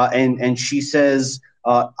 and she says,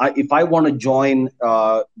 if I want to join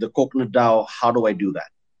the Coconut DAO, how do I do that?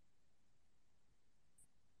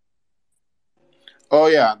 Oh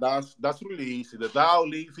yeah, that's really easy. The DAO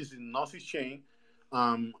live is in Gnosis chain,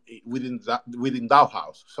 within DAO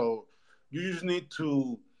house. So you just need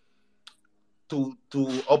to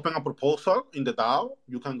open a proposal in the DAO.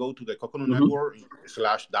 You can go to the Coconut Hmm. Network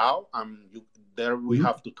slash DAO, and there we Hmm.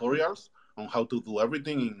 have tutorials on how to do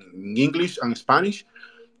everything in English and Spanish.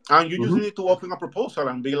 And you just Hmm. need to open a proposal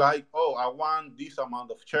and be like, oh, I want this amount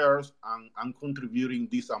of shares, and I'm contributing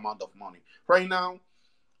this amount of money. Right now,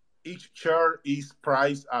 each share is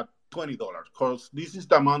priced at $20 because this is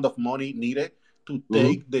the amount of money needed to Hmm.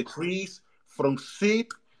 take the trees from seed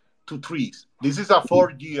to trees. This is a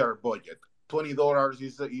 4 year budget. $20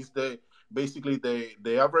 is the basically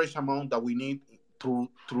the average amount that we need through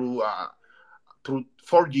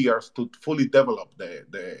 4 years to fully develop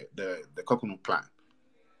the coconut plant.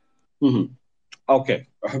 Hmm. Okay,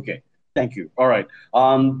 okay. Thank you. All right.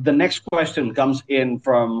 The next question comes in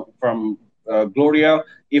from Gloria.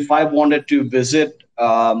 If I wanted to visit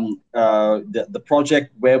the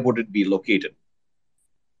project, where would it be located?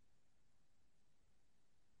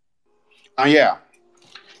 And yeah,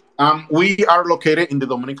 we are located in the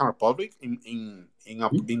Dominican Republic, in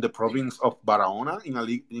the province of Barahona, in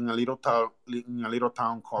a little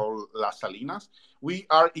town, called Las Salinas. We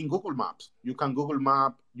are in Google Maps. You can go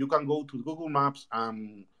to Google Maps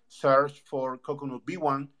and search for Coconut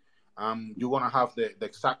B1. You're gonna have the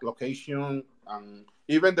exact location and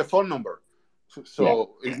even the phone number. So,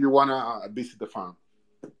 Yeah. if you wanna visit the farm.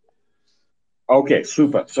 Okay,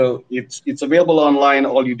 super. So it's available online.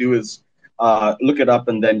 All you do is look it up,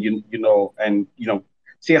 and then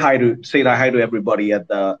say hi to everybody at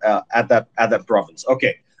that province.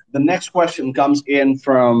 Okay. The next question comes in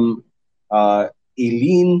from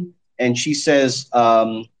Eileen, and she says,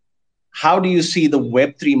 how do you see the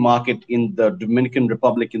Web3 market in the Dominican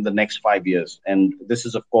Republic in the next 5 years? And this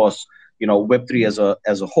is, of course, Web3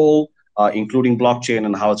 as a whole, including blockchain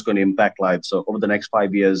and how it's going to impact lives. So over the next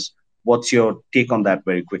 5 years, what's your take on that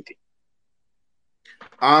very quickly?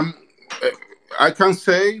 Um, I can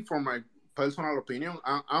say, from my personal opinion,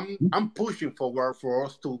 I'm pushing forward for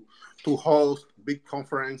us to host big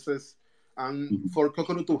conferences and Mhm. for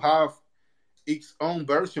Coconut to have its own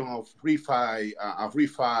version of refi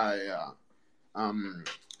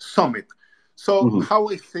summit. So Mhm. how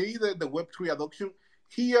I see the Web3 adoption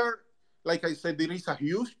here, like I said, there is a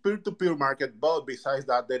huge peer-to-peer market, but besides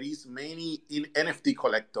that, there is many in NFT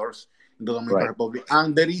collectors in the Dominican Right. Republic,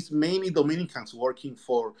 and there is many Dominicans working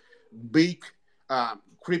for big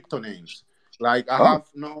crypto names. Like I Oh. have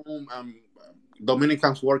known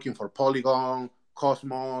Dominicans working for Polygon,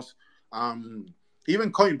 Cosmos, um,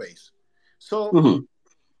 even Coinbase. So Mhm.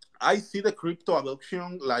 I see the crypto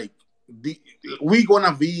adoption like we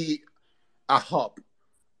gonna be a hub Mhm.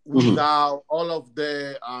 without all of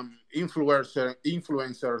the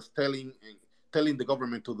influencers telling the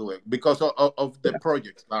government to do it because of the Yeah.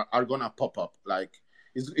 projects that are gonna pop up. Like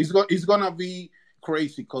it's gonna be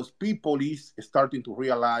crazy because people is starting to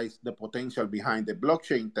realize the potential behind the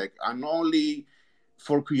blockchain tech, and not only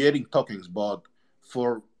for creating tokens, but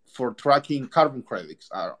for tracking carbon credits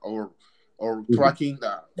or Mhm. tracking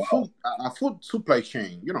the Wow. food supply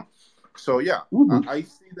chain. So yeah, Mhm. I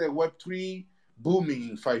see the Web3 booming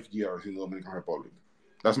in 5 years in the Dominican Republic.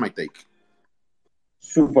 That's my take.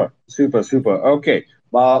 Super, super, super. Okay.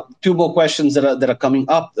 Two more questions that are coming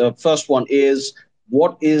up. The first one is,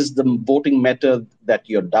 what is the voting method that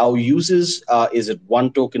your DAO uses? Is it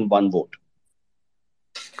one token, one vote?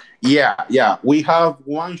 Yeah, yeah. We have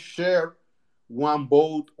one share, one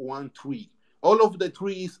vote, one tree. All of the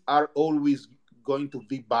trees are always going to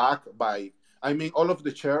be backed by. I mean, all of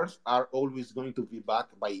the shares are always going to be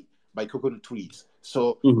backed by coconut trees.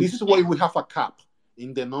 So Mhm. this is why we have a cap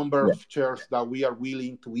in the number Yeah. of shares that we are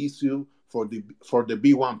willing to issue for the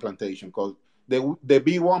B1 plantation. Because the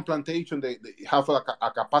B1 plantation they have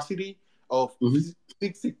a capacity of Mhm.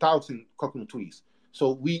 60,000 coconut trees.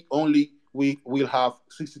 So we will have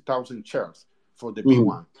 60,000 shares for the Mhm.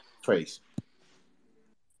 B1 phase.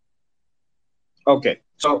 Okay.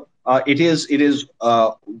 So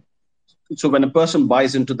so when a person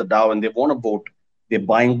buys into the DAO and they want to vote, they're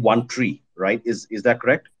buying one tree, right? Is that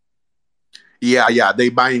correct? Yeah, yeah, they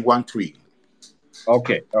buying one tree.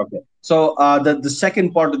 Okay, okay. So the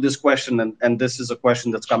second part of this question, and this is a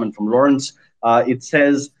question that's coming from Lawrence. It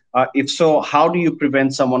says, if so, how do you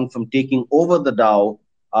prevent someone from taking over the DAO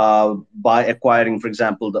by acquiring, for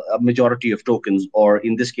example, a majority of tokens, or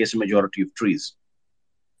in this case, a majority of trees?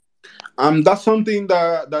 That's something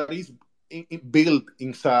that is built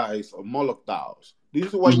inside of Moloch DAOs. This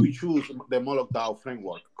is why we Hmm. choose the Moloch DAO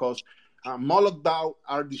framework because Moloch DAO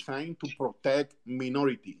are designed to protect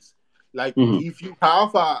minorities. Like Hmm. if you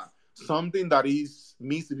have something that is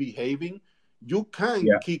misbehaving,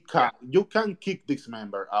 Yeah, you can kick this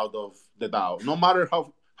member out of the DAO, no matter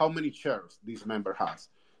how many shares this member has.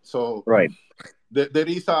 So right. there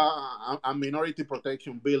is a minority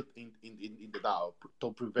protection built in the DAO to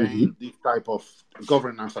Hmm. prevent this type of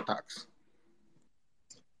governance attacks.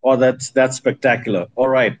 Oh, that's spectacular. All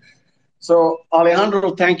right. So,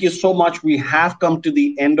 Alejandro, thank you so much. We have come to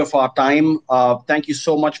the end of our time. Thank you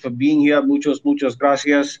so much for being here. Muchos, muchos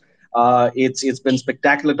gracias. It's been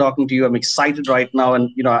spectacular talking to you. I'm excited right now, and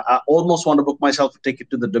I almost want to book myself a ticket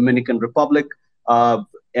to the Dominican Republic, uh,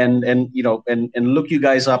 and look you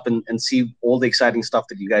guys up and see all the exciting stuff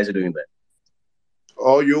that you guys are doing there.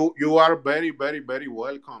 Oh, you are very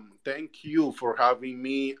welcome. Thank you for having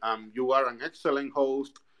me. You are an excellent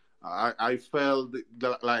host. I felt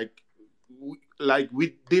like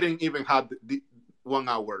we didn't even have the 1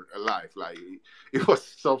 hour live. Like it was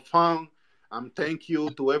so fun. Thank you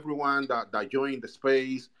to everyone that joined the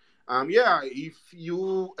space. Yeah, if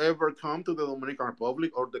you ever come to the Dominican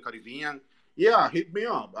Republic or the Caribbean, yeah, hit me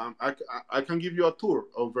up. I can give you a tour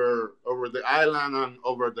over the island and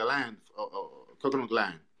over the land, coconut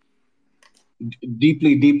land.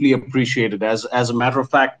 Deeply, deeply appreciated. As a matter of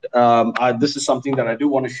fact, this is something that I do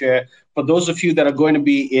want to share. For those of you that are going to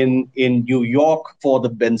be in New York for the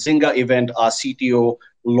Benzinga event, our CTO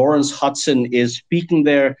Lawrence Hudson is speaking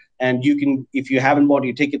there, and you can, if you haven't bought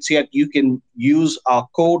your tickets yet, you can use our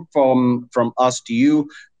code from us to you,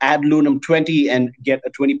 add Lunum 20, and get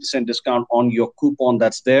a 20% discount on your coupon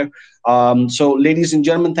that's there. So, ladies and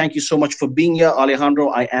gentlemen, thank you so much for being here, Alejandro.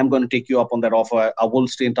 I am going to take you up on that offer. I will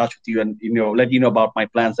stay in touch with you and let you know about my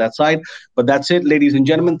plans that side. But that's it, ladies and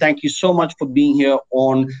gentlemen. Thank you so much for being here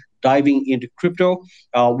on Diving into Crypto.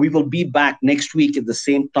 We will be back next week at the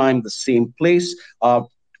same time, the same place.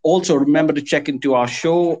 Also, remember to check into our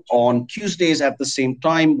show on Tuesdays at the same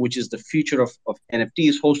time, which is the future of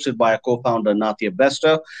NFTs, hosted by our co-founder, Natia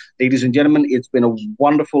Bester. Ladies and gentlemen, it's been a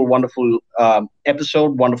wonderful, wonderful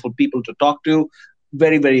episode, wonderful people to talk to.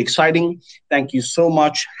 Very, very exciting. Thank you so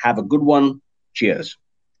much. Have a good one. Cheers.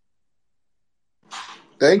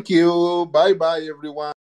 Thank you. Bye-bye,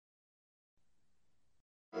 everyone.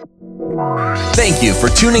 Thank you for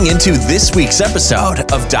tuning into this week's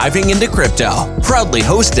episode of Diving into Crypto, proudly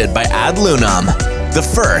hosted by Ad Lunam, the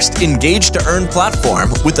first engage-to-earn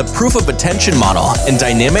platform with a proof of attention model and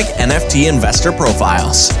dynamic NFT investor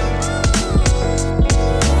profiles.